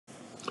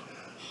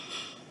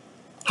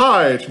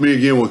Hi, it's me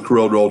again with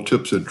Corel Draw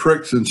Tips and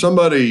Tricks, and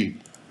somebody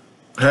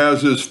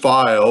has this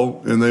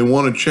file and they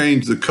want to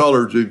change the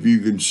colors. If you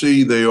can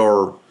see, they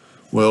are,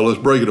 well,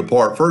 let's break it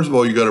apart. First of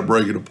all, you got to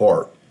break it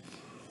apart.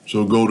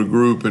 So go to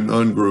Group and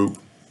Ungroup.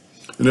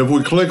 And if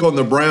we click on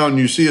the brown,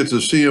 you see it's a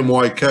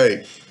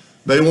CMYK.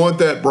 They want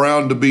that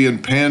brown to be in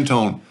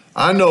Pantone.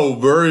 I know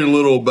very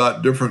little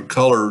about different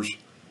colors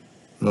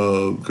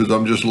because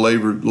I'm just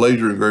laser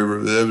engraver.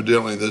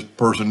 Evidently, this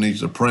person needs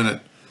to print it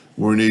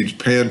where he needs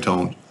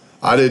Pantone.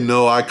 I didn't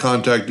know. I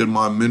contacted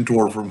my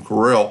mentor from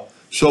Corel.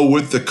 So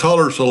with the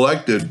color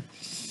selected,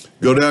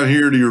 go down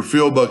here to your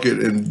fill bucket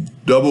and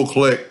double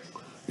click,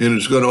 and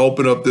it's going to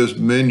open up this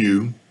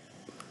menu,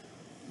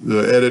 the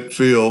edit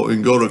fill,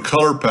 and go to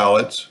color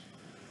palettes.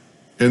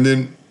 And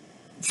then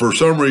for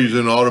some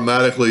reason,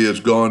 automatically it's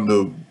gone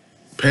to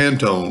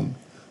Pantone.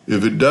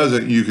 If it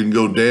doesn't, you can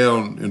go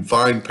down and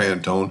find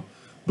Pantone,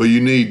 but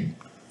you need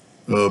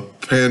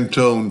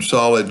Pantone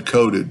solid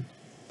coated.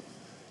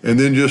 And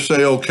then just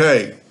say,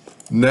 okay.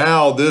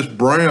 Now this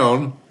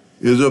brown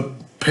is a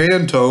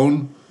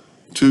Pantone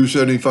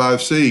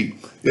 275C.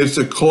 It's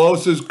the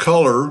closest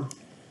color.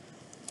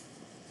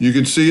 You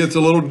can see it's a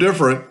little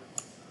different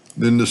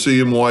than the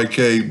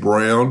CMYK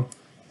brown,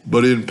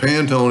 but in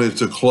Pantone, it's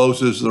the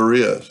closest there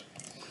is.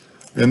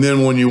 And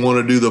then when you want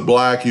to do the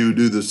black, you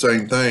do the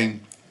same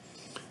thing.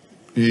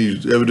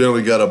 He's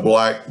evidently got a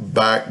black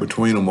back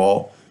between them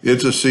all.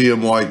 It's a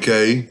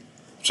CMYK.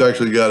 It's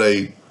actually got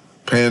a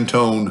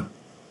Pantone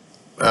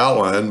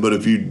outline, but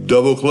if you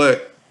double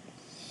click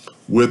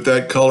with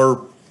that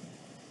color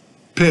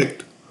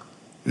picked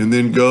and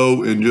then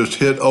go and just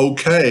hit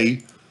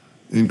OK,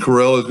 and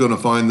Corel is going to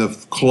find the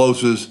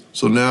closest.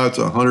 So now it's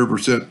 100%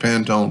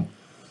 Pantone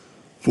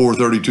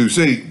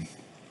 432C.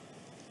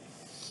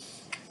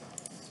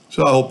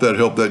 So I hope that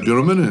helped that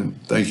gentleman,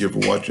 and thank you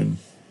for watching.